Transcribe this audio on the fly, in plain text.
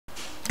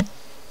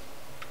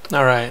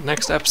Alright,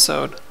 next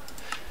episode.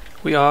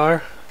 We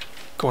are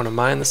going to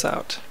mine this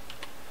out.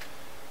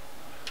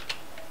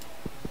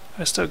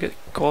 I still get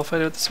coal if I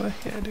do it this way?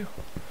 Yeah, I do.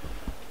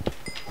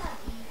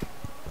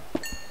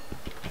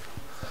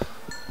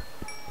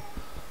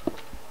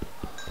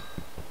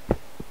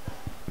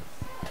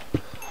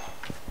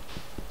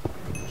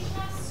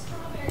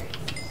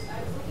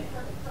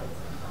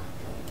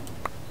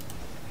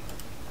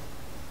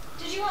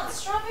 Did you want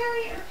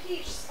strawberry or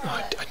peach Oh,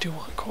 salad? I do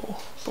want coal,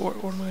 but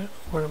what am I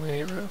going to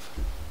get rid of?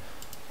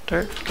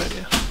 Dirt? Good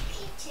idea.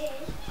 Peaches.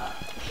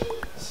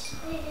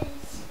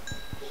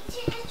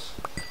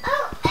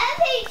 Oh,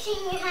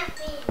 everything you have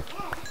been.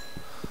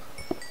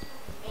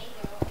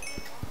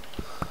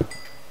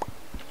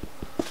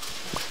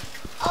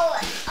 Oh,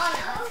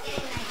 no, it's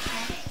getting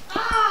nighttime.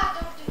 Ah,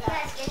 don't do Yeah,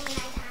 that. it's getting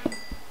nighttime.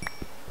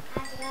 I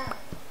have to go.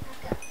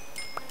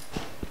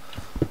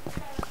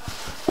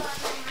 Let's go out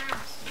of my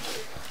house.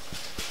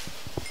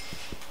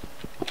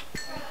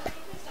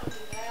 Please don't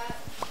do that.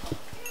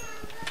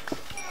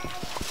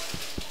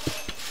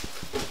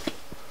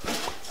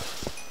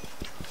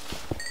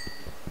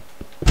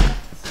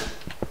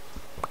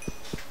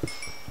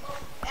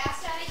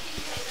 Ask Daddy if you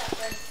can play that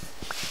first.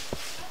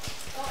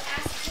 Go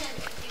ask him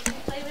if you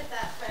can play with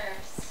that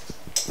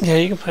first. Yeah,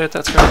 you can play with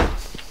that scarlet.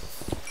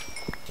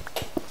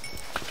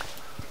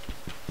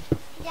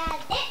 Dad,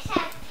 it's a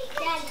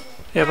Pikachu.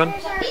 Yeah, bud.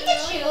 There's our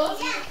Pikachu.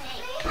 Yeah, can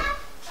I have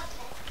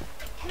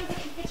Can I put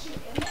Pikachu in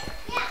there?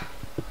 Yeah,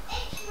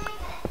 it's my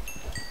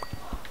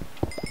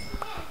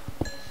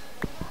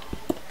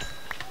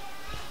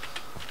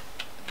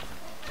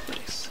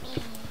Nice.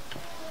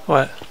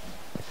 What?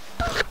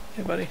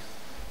 Hey, buddy.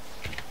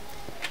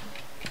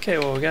 Okay,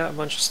 well, we got a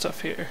bunch of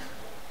stuff here.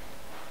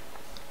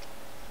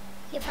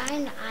 You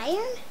find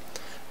iron?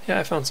 Yeah,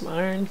 I found some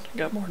iron,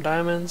 got more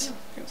diamonds,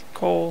 got some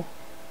coal.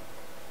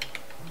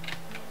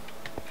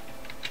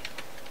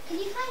 Can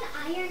you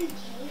find iron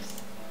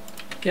caves?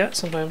 Yeah,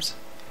 sometimes.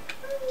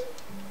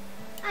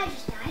 I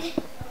just died.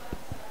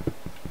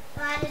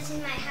 Glad it's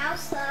in my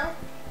house though.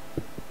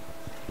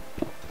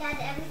 Dad,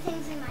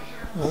 everything's in my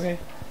house. Okay.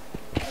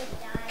 I did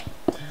die.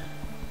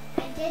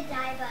 I did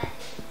die,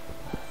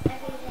 but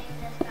everything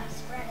just got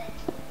spreaded.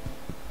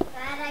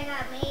 Glad I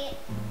got meat.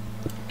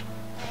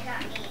 I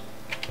got meat.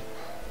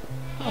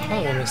 Oh, And I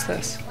I got missed rotten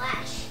this.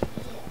 flesh.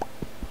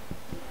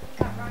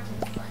 Got rotten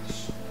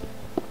flesh.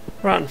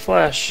 Rotten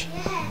flesh.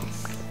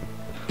 Yes.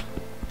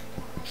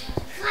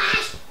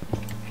 Flesh.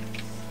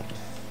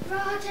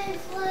 Rotten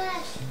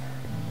flesh.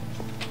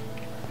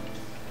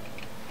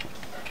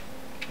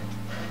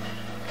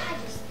 I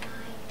just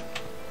died.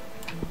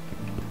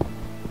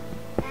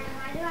 And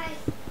why do I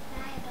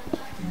die a bunch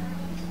of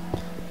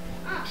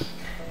times?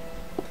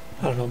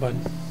 I don't know, bud.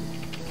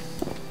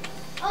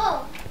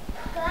 Oh,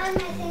 glad my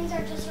things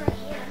are just right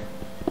here.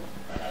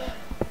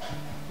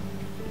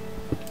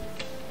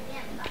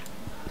 Yeah, but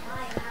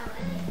die about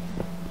it.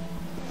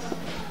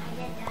 I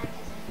did die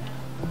because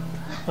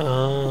I fell.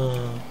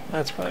 Oh,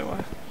 that's probably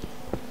why.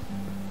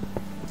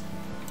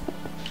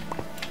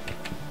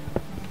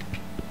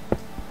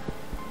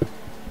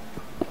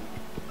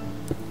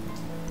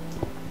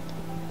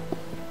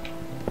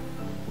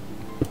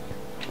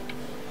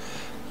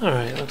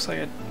 Alright, looks like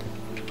I'm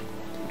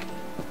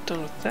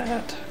done with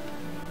that.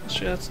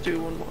 Let's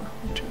do one more.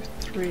 1, 2,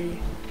 3.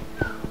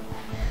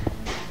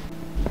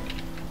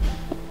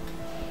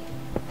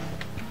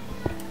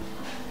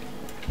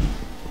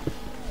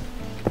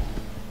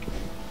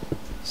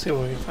 See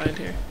what we can find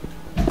here.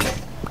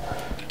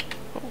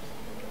 Oh.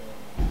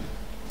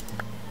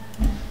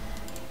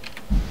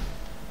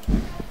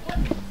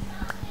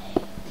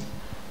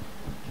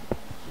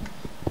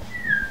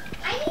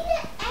 I need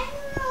an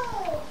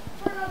emerald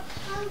for a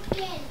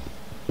pumpkin.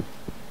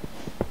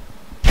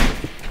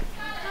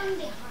 That would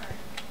be hard.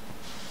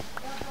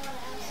 Don't know what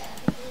else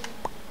I could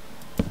do.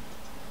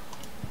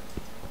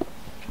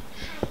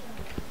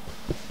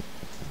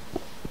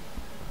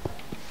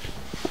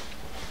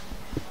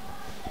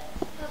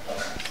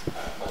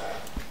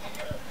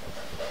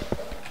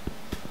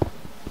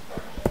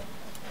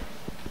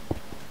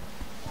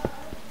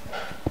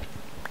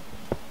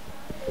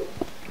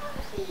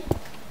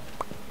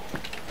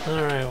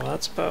 Alright, well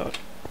that's about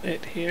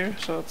it here.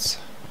 So let's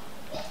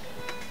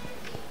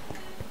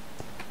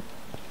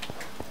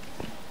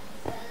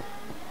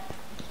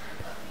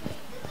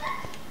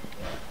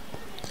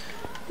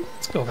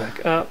go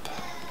back up.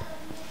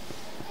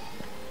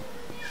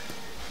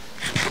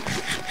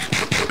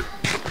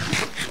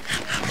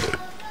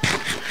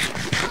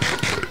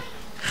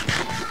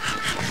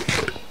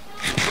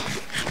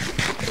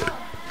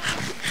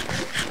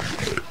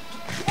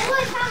 Oh,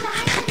 I found the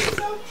iron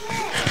so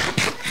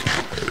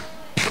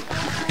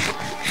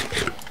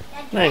good.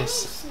 Dad,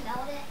 Nice. you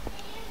smelled it?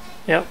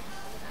 Yep.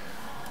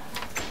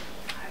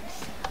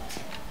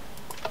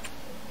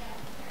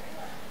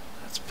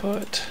 Let's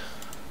put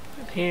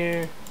in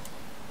here.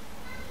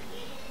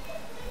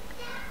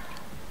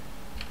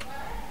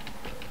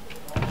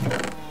 Got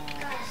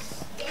a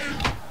stick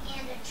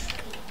and a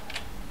tree.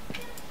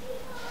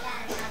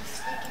 Dad, got a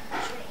stick and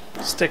a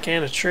tree. Stick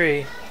and a tree.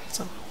 Yes. That's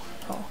not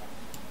oh.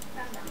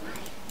 From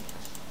behind.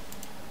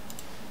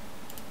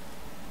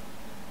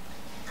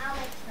 I'll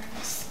make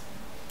furnace.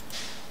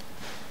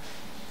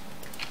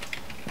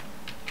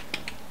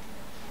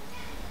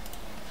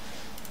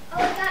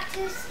 Oh, I got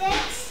 2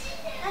 sticks.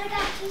 I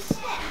got 2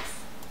 sticks.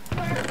 Or,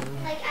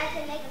 like, I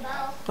could make a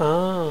bow.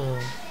 Oh.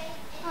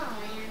 Oh,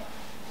 man.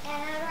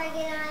 And how do I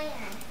get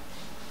iron?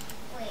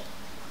 Wait.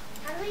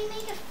 How do we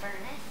make a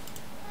furnace?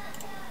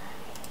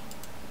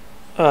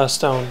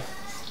 Stone.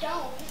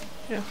 Stone?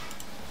 Yeah.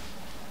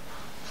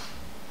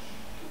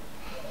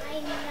 I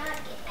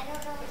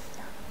don't know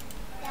stone.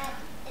 Dad,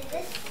 is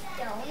this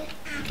stone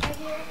right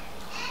here?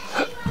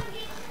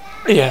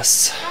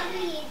 Yes. How do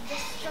we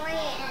destroy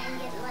it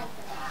and get like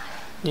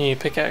the You need a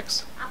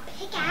pickaxe. a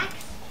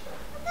pickaxe?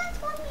 But that's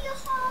gonna be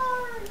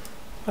hard.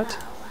 What?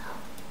 Oh well.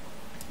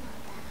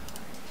 Not that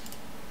hard.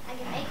 I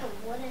can make a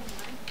wooden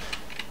one.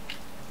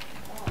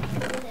 Oh, a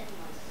wooden one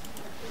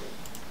would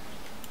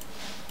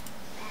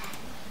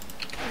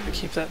be bad.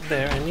 Keep that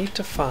there. I need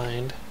to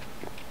find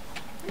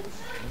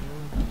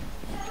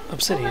Oh, I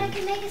obsidian.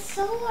 can make a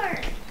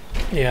sword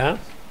Yeah.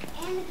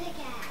 and a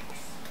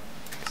pickaxe.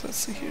 So let's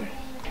see here. And a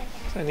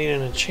pickaxe. I need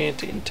an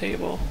enchanting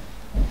table.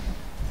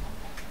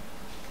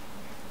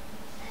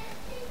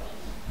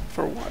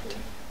 For what?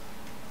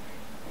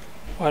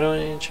 Why do I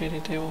need an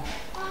enchanting table?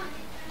 Oh,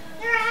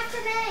 they're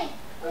after me.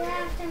 They're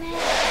after me.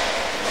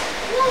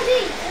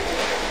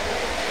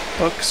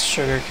 Whoa, Books,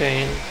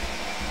 sugarcane,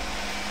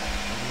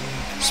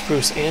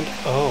 spruce, and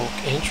oak.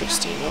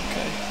 Interesting.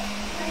 Okay.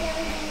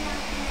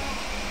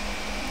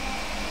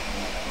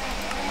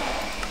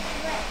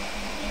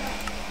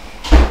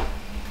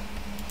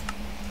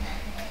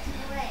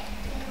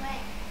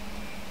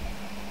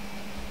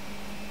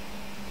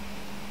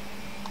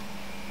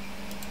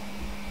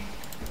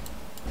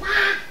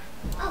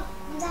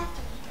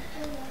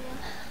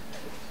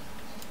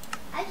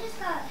 I just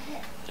got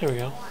hit There we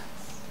go.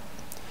 once.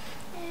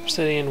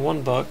 Obsidian,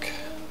 1 book,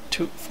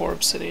 4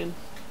 obsidian.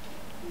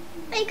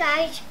 Hey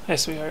guys, Hi,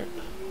 sweetheart.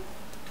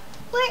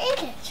 where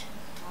is it?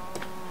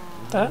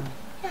 That?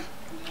 Yeah.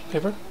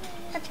 Paper?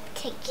 That's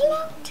taking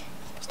out?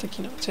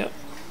 Sticky notes, yep.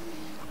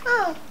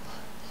 Oh.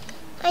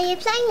 Are you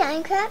playing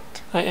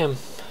Minecraft? I am.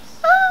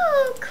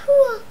 Oh,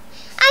 cool.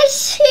 I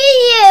see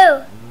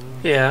you.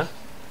 Yeah.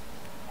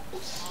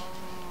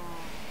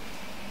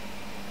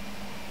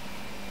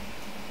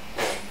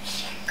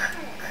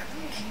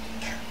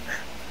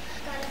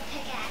 Got a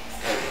pickaxe.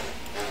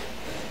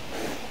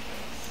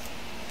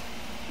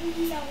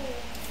 No.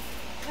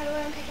 Got a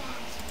wooden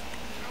pickaxe.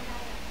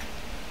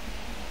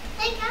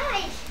 Hey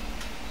guys.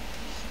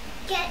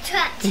 Get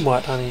trapped.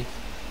 What, honey?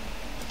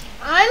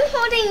 I'm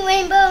holding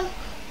Rainbow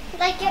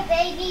like a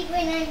baby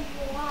when I'm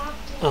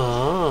walking.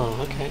 Oh,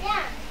 okay.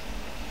 Yeah.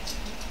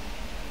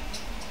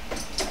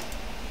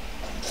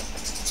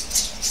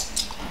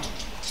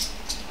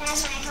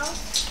 And my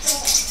house.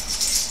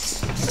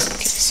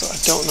 Okay, so I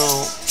don't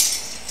know.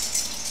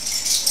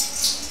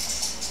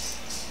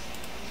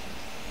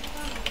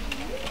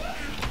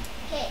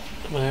 Okay.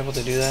 Am I able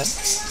to do that?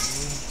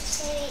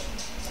 Wait.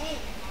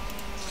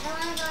 I don't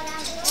want to go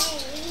down the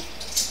cave.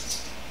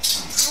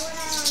 Why would I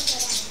want to go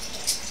down the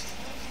cave?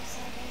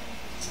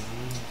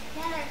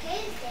 That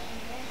arcade is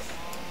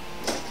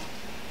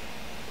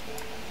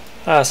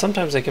dangerous.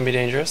 Sometimes they can be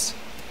dangerous.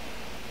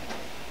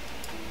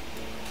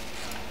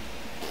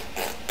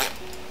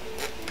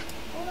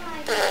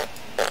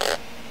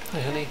 Hi,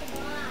 honey.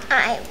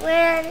 I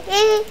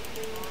really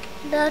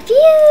love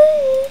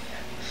you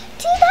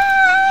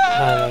today.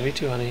 I love you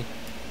too, honey.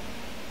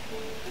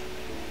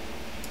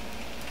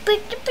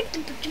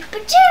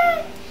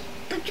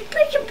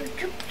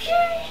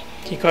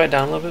 Can you quiet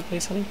down a little bit,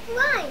 please, honey?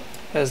 Why?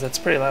 Because that's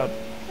pretty loud.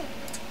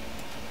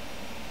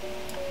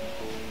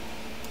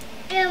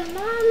 And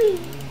mommy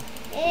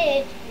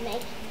is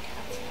making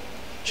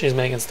She's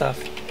making stuff.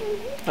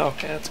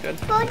 Okay, that's good.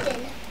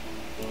 pudding.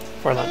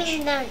 For lunch.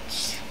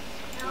 Lunch.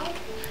 No.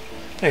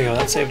 There you go,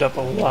 that saved up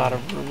a lot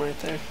of room right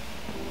there.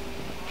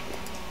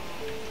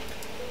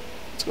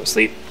 Let's go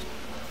sleep.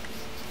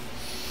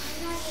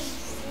 I'm not even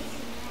sleeping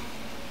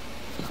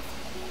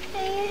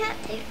yet. You have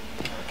to.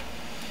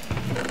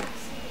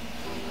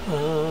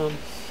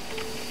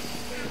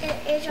 It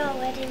is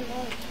already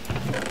morning.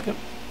 Yep.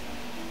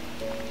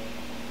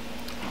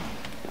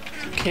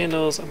 Some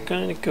candles. I'm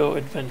going to go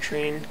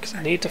adventuring because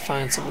I need to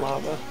find some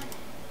lava.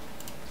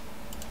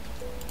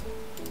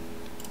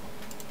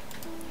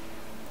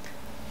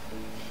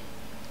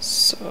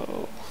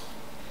 So,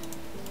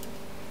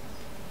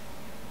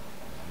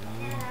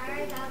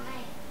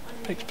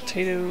 baked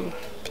potato,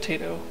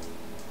 potato.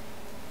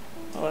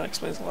 Well, that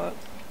explains a lot.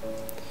 I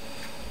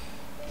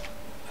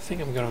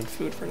think I'm good on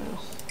food for now.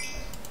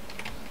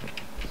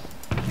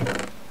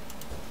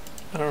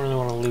 I don't really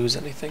want to lose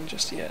anything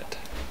just yet.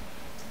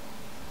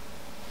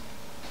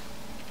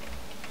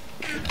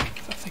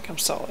 I think I'm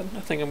solid. I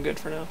think I'm good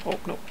for now. Oh,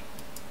 nope.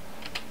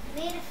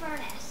 Made a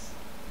furnace.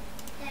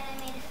 Then I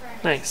made a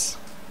furnace. Nice.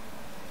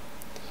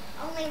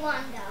 Only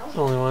one though.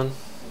 Only one.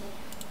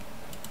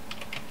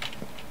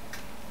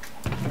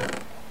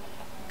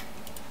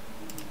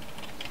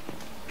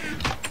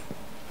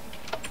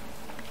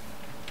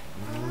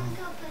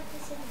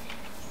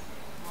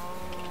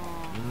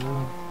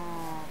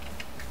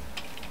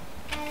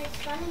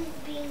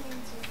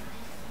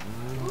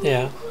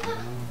 Yeah.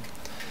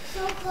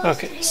 So close to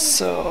Okay, being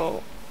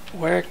so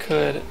where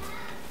could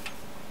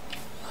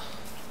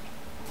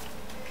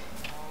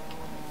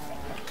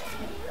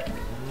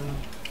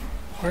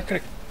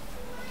a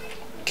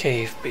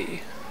cave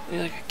be?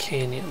 Maybe like a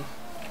canyon.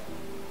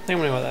 I think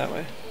I'm gonna go that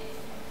way.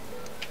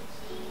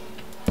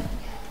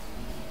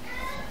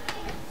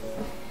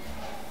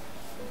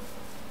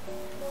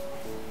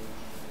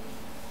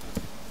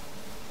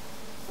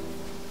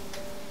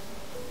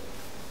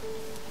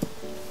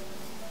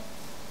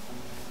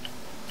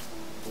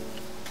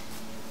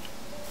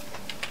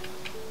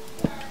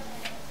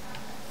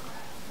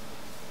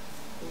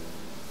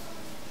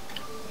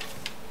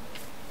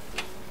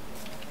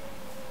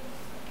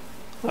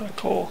 A lot of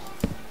coal.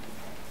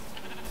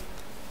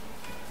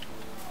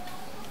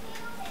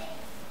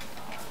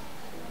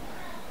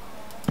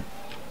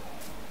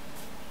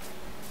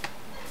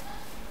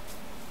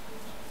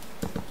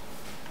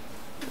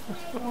 Oh,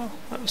 well,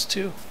 that was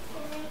two.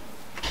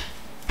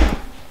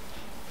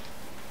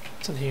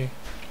 What's in here?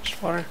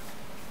 Just water?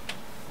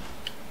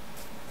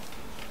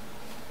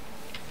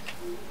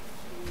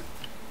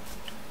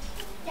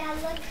 Dad,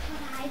 look what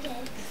I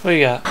did. What you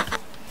got?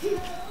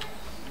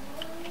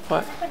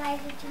 What? Look what I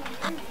did to my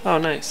furnace. Oh,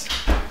 nice. Made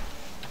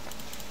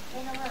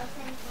a little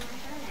thing for my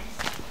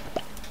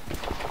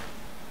furnace.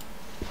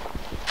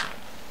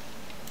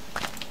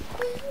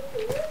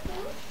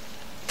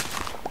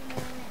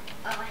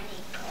 Oh, I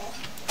need coal.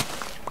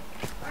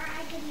 Or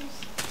I could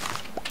use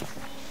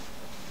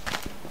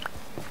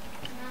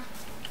no.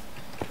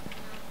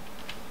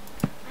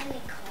 I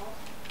need coal.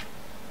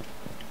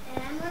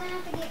 And I'm gonna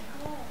have to get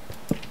coal.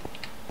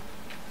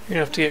 You're gonna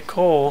have to get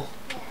coal.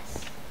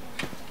 Yes. I'm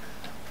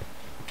gonna have to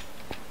cook.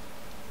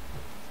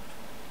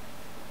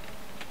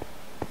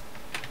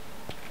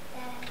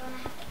 Dad, I'm gonna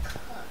have to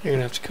cook. You're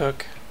gonna have to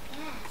cook. Yes.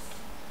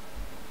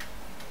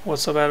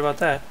 What's so bad about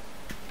that?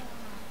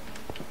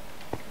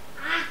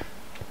 Ah!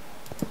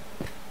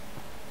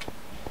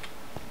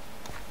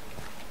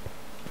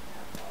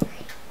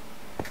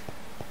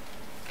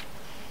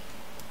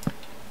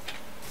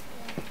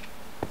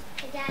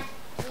 Hey, Dad,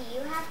 do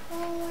you have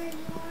coal where you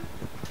are?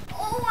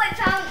 Oh, I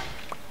found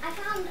iron. I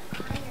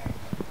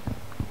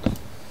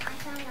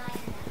found iron out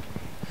there.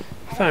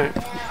 I don't Found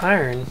wanna go.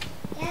 iron.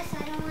 Yes, I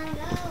don't want to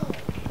go.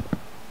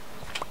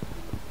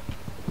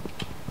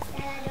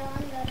 Dad, I don't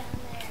want to go down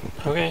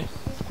there. Okay.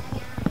 There's bad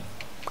guys.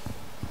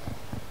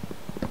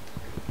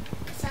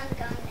 The sun's going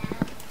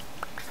down.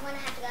 I'm gonna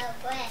have to go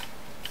quick.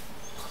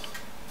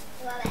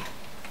 Go back.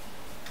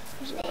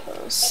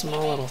 A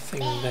small little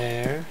thing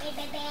there. I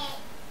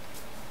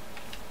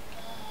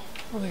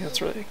don't think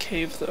that's really a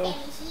cave though.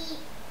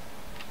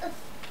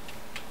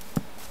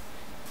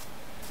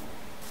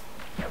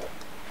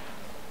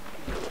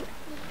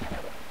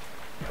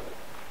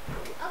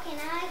 Okay,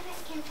 now I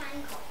can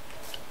find coal.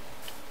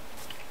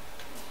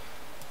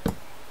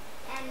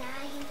 And now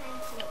I can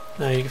find coal.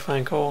 Now you can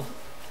find coal.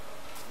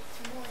 It's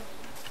morning.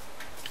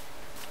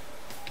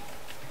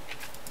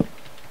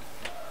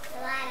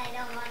 Glad I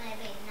don't want it at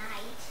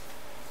night.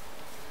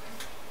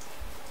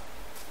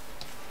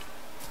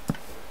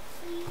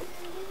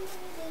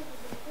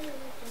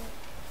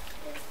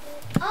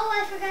 Oh,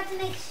 I forgot to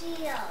make shield.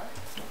 Dad,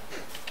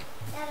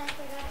 I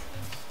forgot to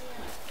make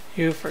shield.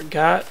 You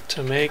forgot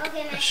to make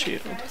Okay, a my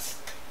shield. first.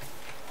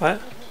 What? I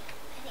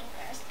think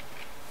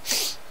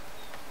first.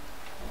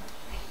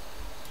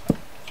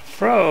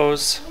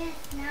 Froze? Yes,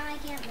 now I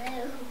can't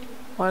move.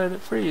 Why did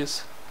it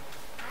freeze?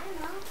 I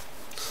don't know.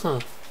 Huh.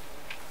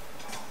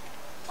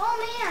 Oh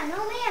man,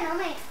 oh man, oh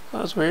man.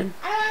 That was weird.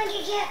 I don't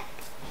want to get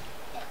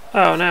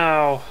Oh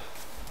no!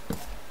 I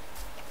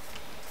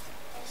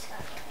just got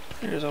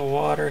hit. There's a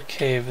water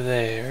cave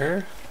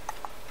there.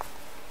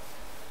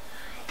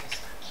 I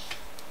just got hit.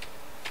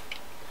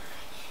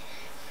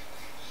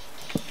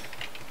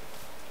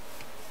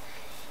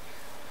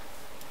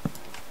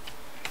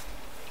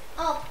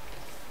 Oh,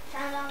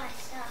 found all my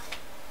stuff.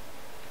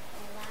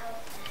 Allow that.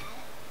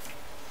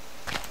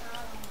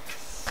 All my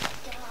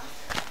stuff.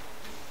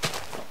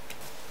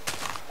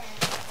 That I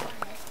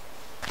wanted.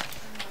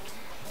 I'm gonna have this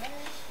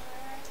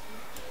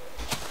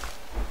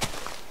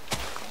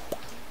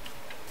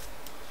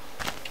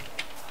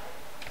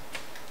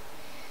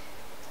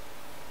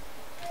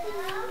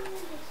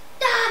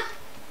Stop!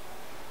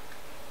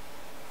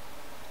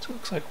 So it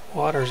looks like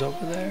water's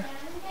over there.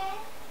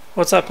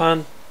 What's up,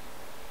 hon?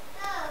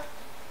 Oh,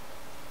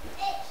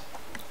 it's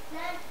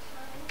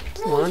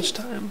It's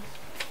lunchtime.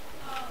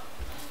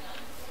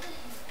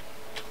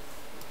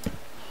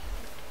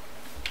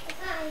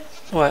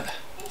 What?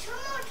 It's one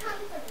more time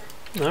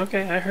for that.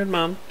 Okay, I heard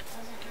mom.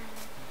 Doesn't matter.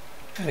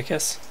 Got a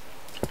kiss.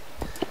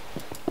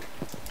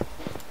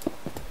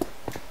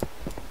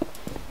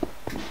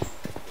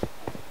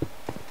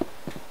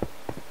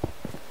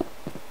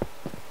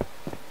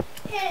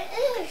 Yeah,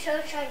 it is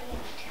so shiny in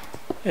the town.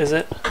 Is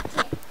it?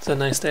 It's a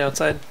nice day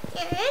outside.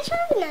 Yeah, it's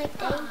a nice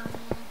day.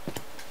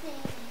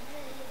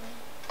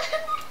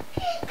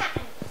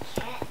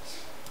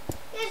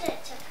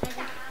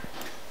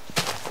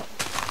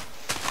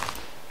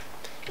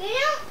 You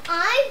know,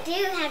 I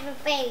do have a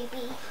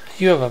baby.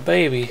 You have a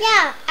baby?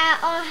 Yeah,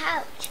 at our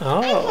house.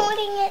 I'm Oh.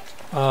 holding it.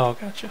 Oh,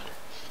 gotcha.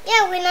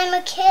 Yeah, when I'm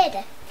a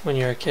kid. When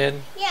you're a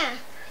kid? Yeah.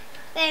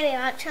 Baby,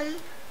 watch him.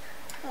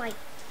 Like,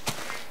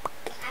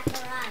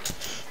 after run.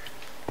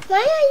 Why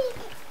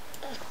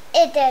are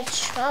you in the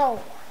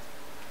show?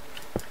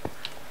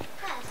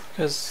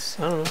 Because,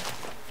 I don't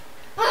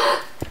know.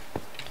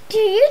 Do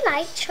you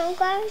like show,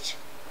 guys?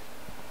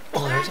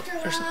 Oh,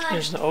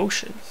 there's an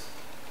ocean.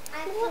 I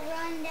have to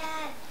run,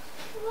 Dad.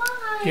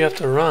 Why? You have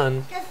to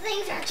run. Because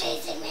things are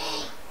chasing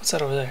me. What's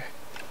that over there?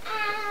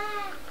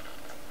 Ah.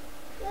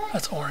 Look,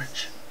 That's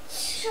orange.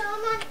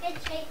 someone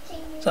is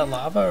chasing me. Is that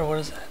lava or what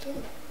is that?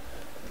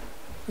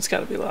 It's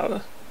gotta be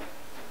lava.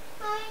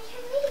 Why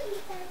can we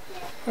eat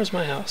that? Where's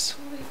my house?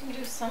 We can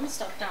do some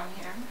stuff down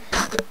here.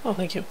 Oh,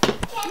 thank you.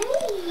 Can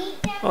we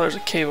eat that? Oh, there's a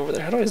cave over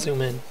there. How do I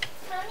zoom in?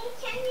 Mommy,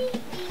 can we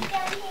eat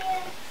down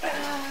here?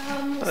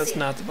 We'll That's see.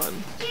 not the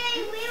button. Jay,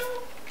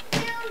 we'll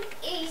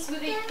eat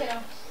Smoothie,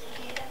 them.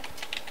 kiddo.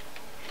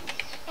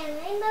 And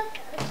rainbow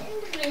goes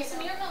in the Bring some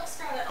of middle. your milk,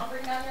 Scarlett. I'll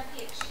bring down your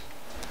peach.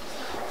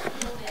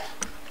 Yeah.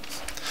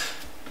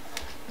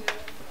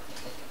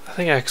 I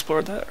think I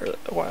explored that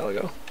a while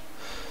ago.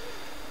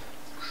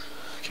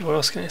 Okay, what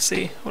else can I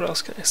see? What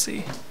else can I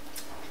see?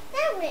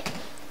 That way.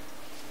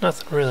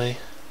 Nothing really.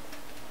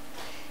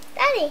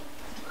 Daddy.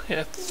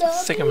 Yeah, I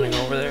think I'm gonna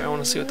go over there. I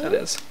want to see what that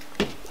is.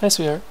 Hi,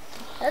 sweetheart.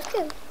 That's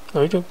good.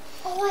 There you go.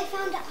 Oh, I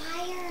found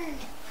iron.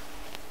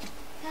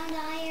 Found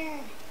iron.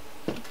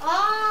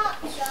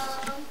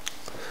 Awesome.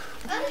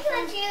 I'm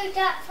going to use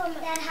that from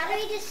Dad. How do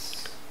we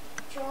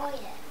destroy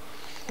it?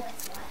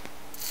 With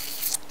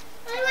what?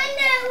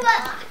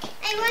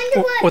 I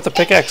wonder what. With a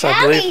pickaxe,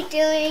 I believe.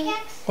 Doing.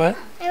 What?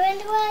 I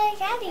wonder what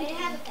Daddy doing.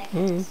 Have a pickaxe.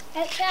 Mm.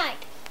 Outside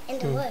in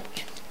the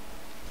woods.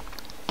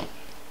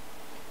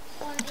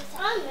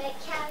 On it,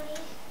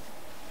 Callie.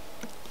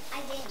 I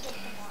didn't get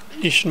the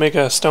one. You should make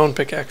a stone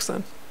pickaxe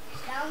then.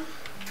 Stone?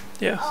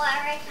 Yeah. Oh, I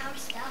already found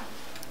stone.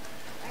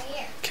 Right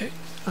here. Okay.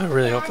 I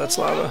really hope that's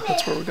lava.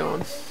 That's where we're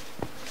going.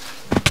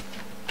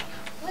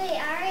 Wait,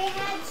 I already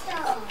had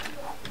stone.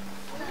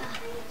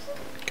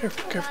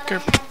 Careful, I careful, thought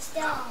careful. I had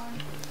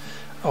stone.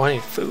 Oh, I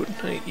need food.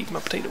 I need to eat my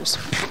potatoes.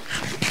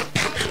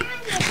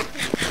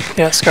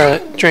 Yeah,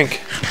 Scarlett, drink.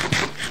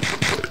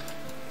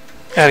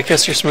 Gotta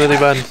kiss your smoothie,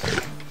 bud.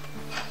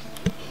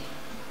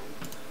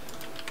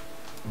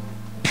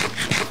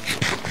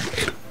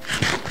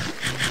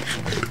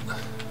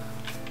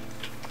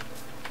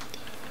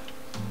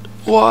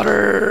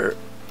 Water.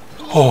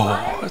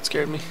 Oh, that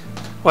scared me.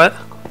 What?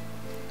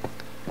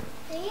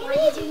 Why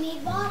did you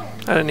need water?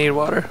 I didn't need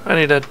water. I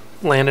need to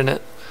land in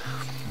it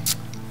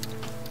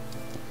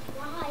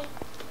Why?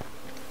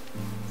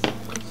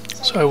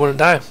 so I wouldn't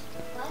die.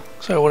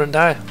 So I wouldn't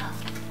die.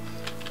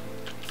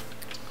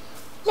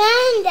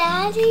 Land,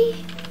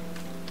 Daddy.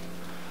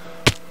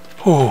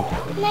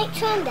 Oh,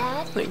 Nice one,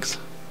 Dad. thanks.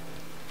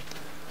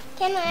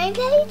 Can I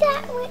play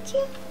that with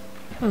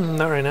you?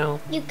 Not right now.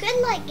 You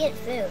could, like, get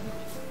food.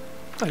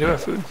 I do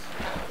have food.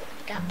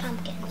 Got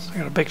pumpkins. I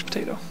got a baked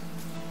potato.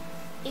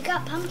 You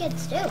got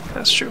pumpkins, too.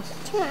 That's true.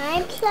 Can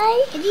I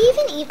play? Did you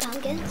even eat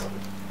pumpkins?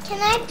 Can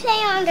I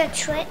play on the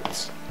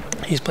Switch?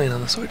 He's playing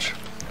on the Switch.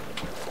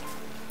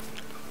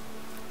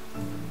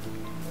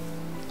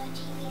 The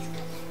TV's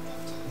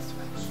connected to the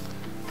Switch.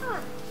 Come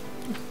on.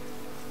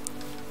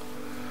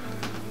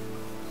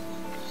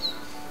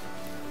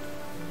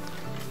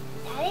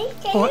 Daddy,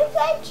 can What? you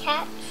play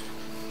catch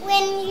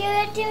when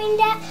you're doing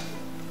that?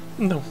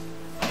 No.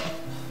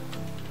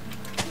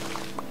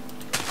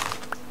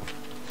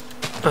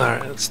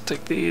 Alright, let's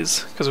take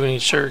these because we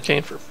need sugar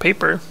cane for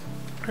paper,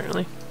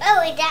 apparently.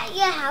 Oh, is that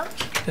your house?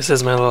 This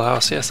is my little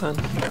house, yes, son.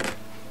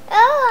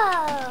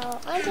 Oh,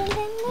 I didn't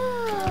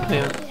know.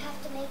 Yeah. You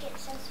have to make it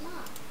so small.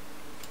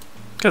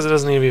 Because it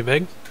doesn't need to be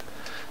big.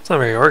 It's not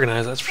very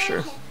organized, that's for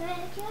sure.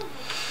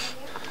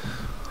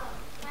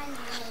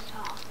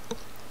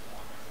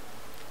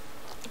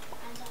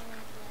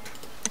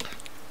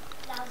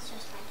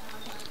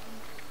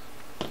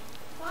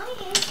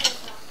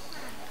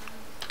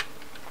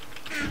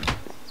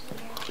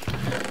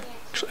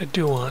 Actually, I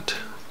do want.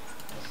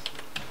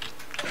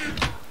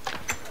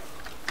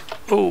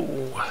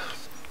 Oh,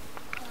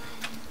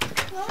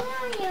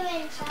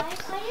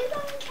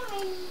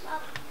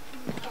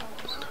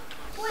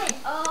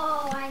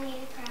 Oh, I need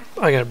a craft.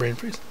 I got a brain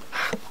freeze.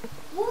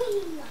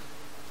 Boing.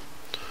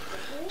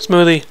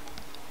 Smoothie.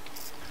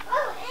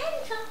 Oh,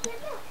 and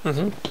chocolate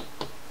milk. Mm-hmm.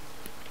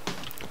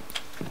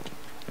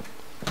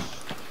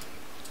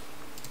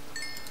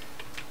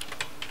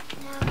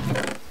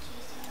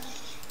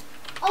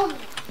 Oh,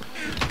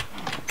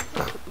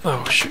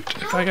 Oh shoot!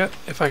 If I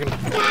can.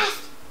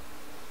 yes.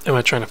 Am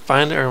I trying to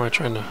find it or am I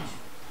trying to?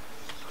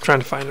 I'm trying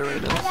to find it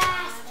right now.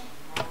 Yes.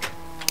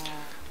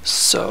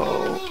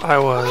 So I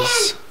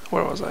was.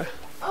 Where was I?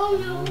 Oh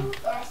no.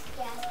 Yes,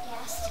 yes,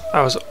 yes.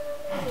 I was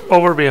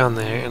over beyond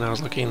there, and I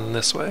was looking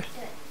this way.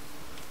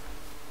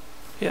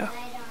 Yeah. I don't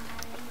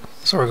have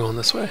any. So we're going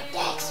this way.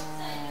 Yes.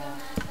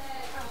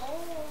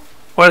 Oh.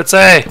 What'd it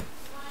say?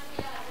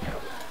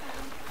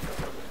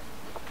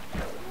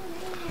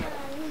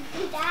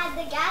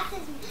 gas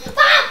is...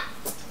 Ah!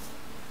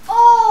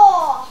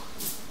 Oh!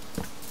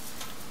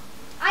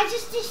 I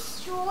just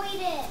destroyed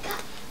it.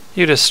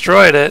 You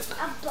destroyed it.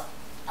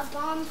 A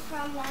bomb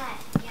from that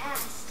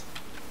gas.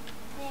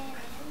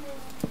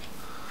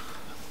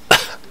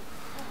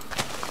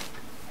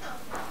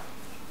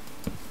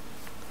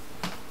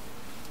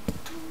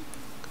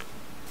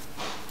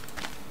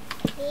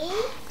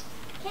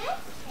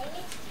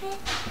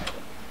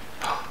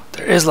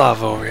 There is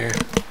lava over here.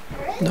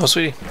 Really? No,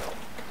 sweetie.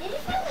 Did you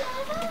find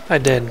lava? I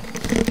did. It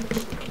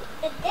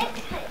did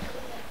cut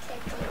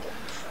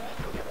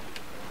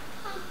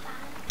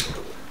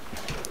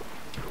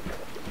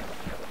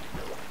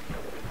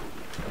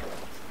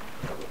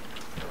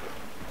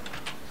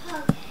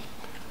Okay.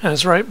 And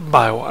it's right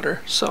by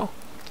water, so.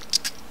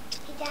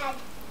 Hey, Dad.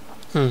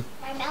 Hmm.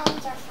 My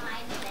melons are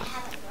fine. They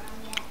haven't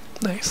grown yet.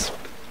 Nice.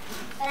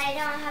 But I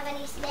don't have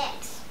any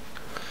sticks.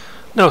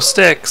 No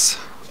sticks.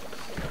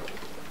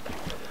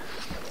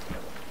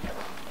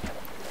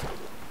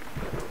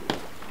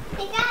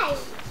 Hey,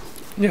 guys.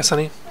 Yes,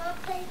 honey. Wanna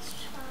play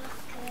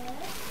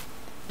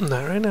chocolate?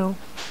 Not right now.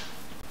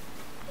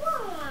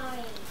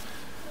 Why?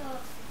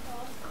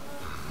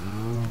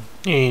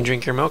 You need to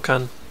drink your milk,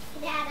 hon.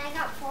 Dad, I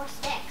got 4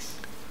 sticks.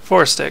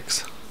 4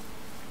 sticks.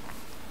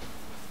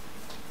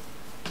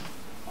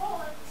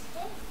 4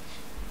 sticks?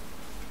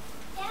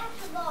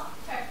 That's a lot.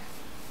 Okay.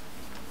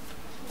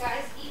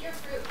 Guys, eat your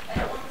fruit. I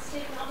don't want this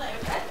taken all day,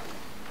 okay?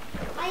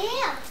 I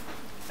am.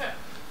 Sure.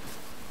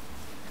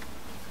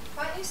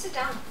 Why don't you sit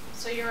down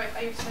so you're right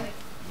by your side?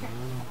 Here.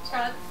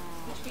 Scarlett,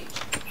 peach, peach.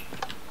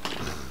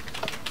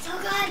 So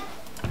good.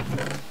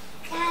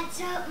 Dad,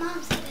 so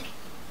Mom's good.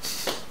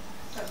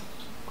 So,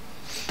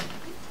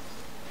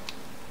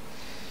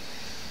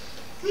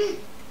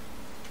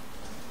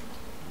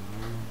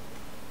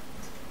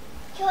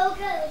 So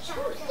good.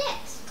 Chocolate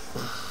sticks.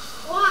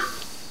 What?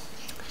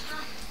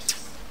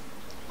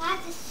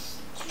 That's a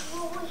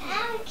destroy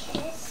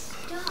Atticus.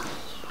 Stop.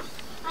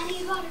 I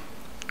need water.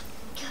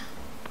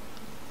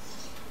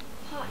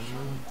 Hot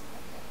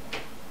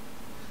chocolate.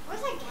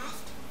 Where's that gas?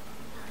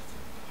 Oh, it's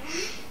over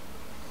there.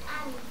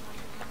 I need water.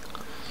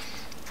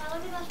 Oh,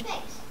 look at those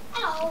pigs.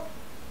 Hello.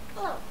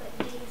 Hello,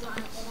 piggies. Want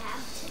to get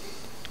out?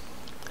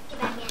 Get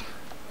back in.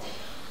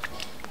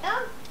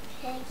 Oh,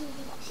 piggy.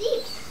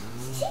 Sheep.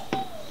 Sheep.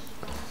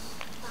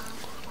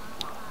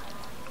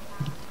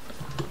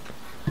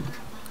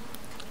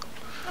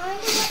 I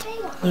wonder what they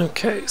want.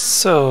 Okay,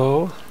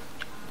 so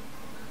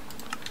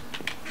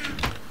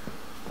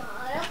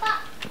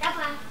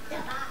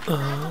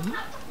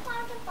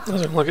I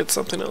was gonna look at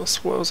something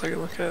else. What was I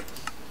gonna look at?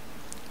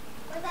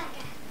 Where's that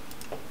guy?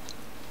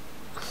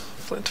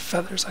 Flint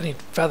feathers. I need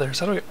feathers.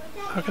 How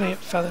can I get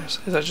feathers?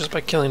 Is that just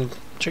by killing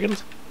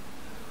chickens?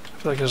 I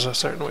feel like there's a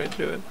certain way to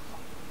do it.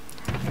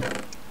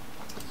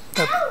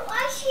 Oh,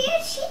 I see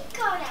a sheep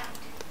going out.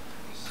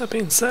 That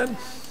being said,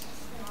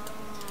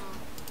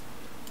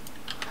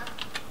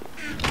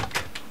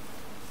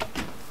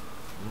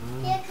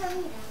 Here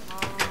comes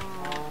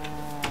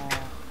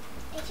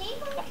Is he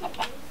going to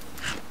do?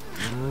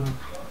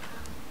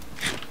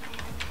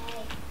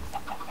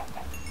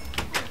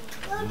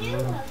 Go do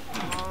it.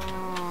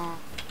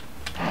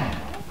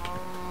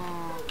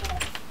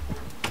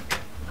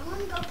 I want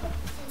to go put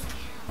this in my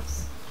house.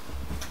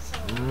 So,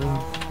 I don't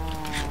want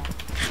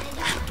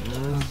to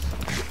get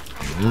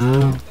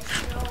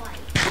destroyed. I don't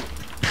like it.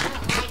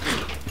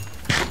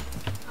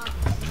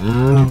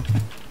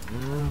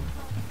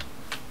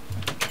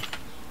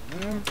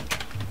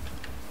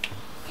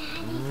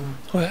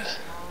 what?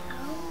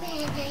 Oh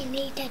man, I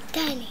need a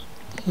Danny.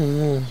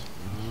 Mm.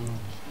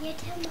 You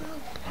tell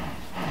Mom.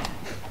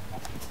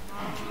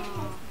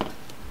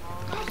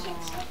 I can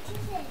switch to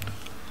this.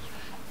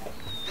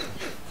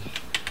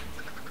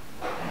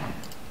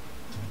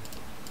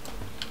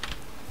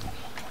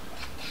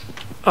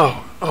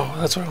 Oh,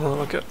 that's what I want to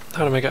look at.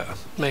 How to make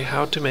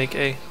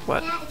a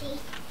what?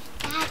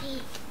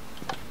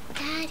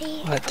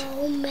 Daddy. What?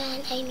 Oh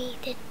man, I need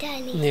a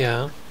Danny.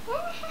 Yeah.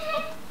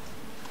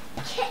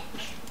 Kick.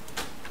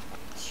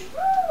 True.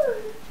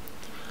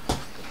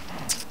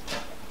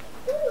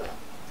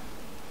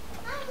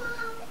 Hi,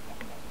 Mom.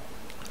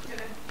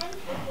 I'm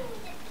putting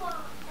the pot.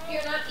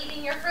 you're not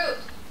eating your fruit.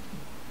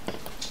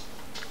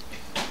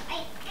 I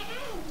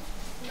am.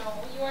 No,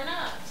 you are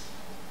not.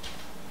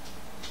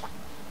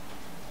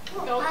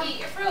 Oh, Go eat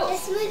your fruit.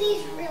 This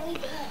smoothie's really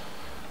good.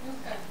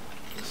 Okay.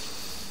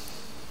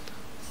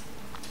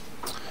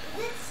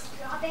 Is it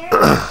strawberry?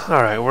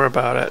 Alright, we're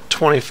about at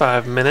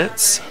 25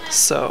 minutes,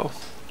 so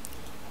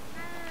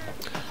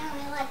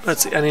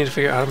let's see. I need to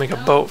figure out how to make a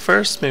boat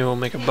first. Maybe we'll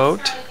make a boat.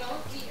 Scarlett,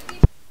 go eat your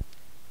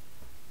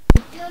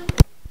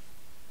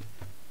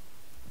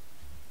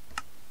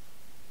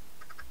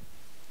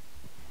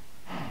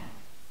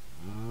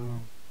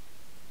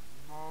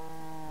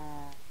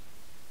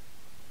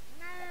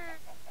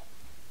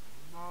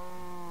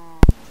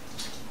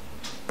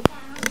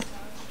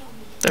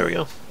peach. There we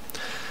go.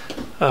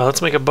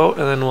 Let's make a boat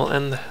and then we'll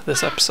end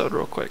this episode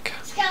real quick.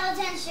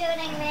 Skeleton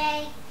shooting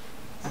me.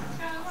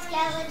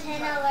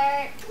 Skeleton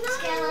alert.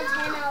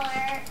 Skeleton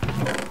alert.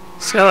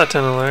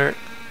 Skeleton alert.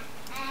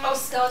 Oh,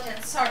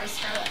 skeleton. Sorry,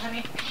 Scarlet,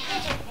 honey.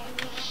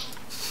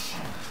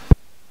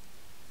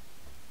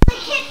 The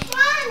kid's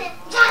running.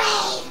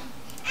 Johnny!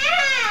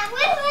 Ah,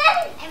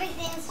 woo-woo!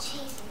 Everything's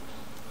chasing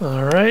me.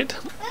 Alright.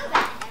 Move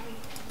at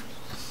everything.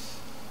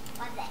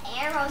 But the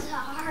arrows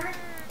are.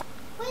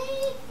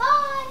 Wait,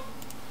 bye.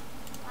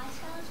 Bye,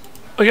 skeleton.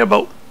 We got a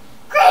boat.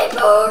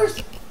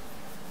 Creepers!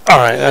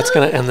 Alright, that's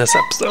gonna end this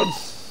episode.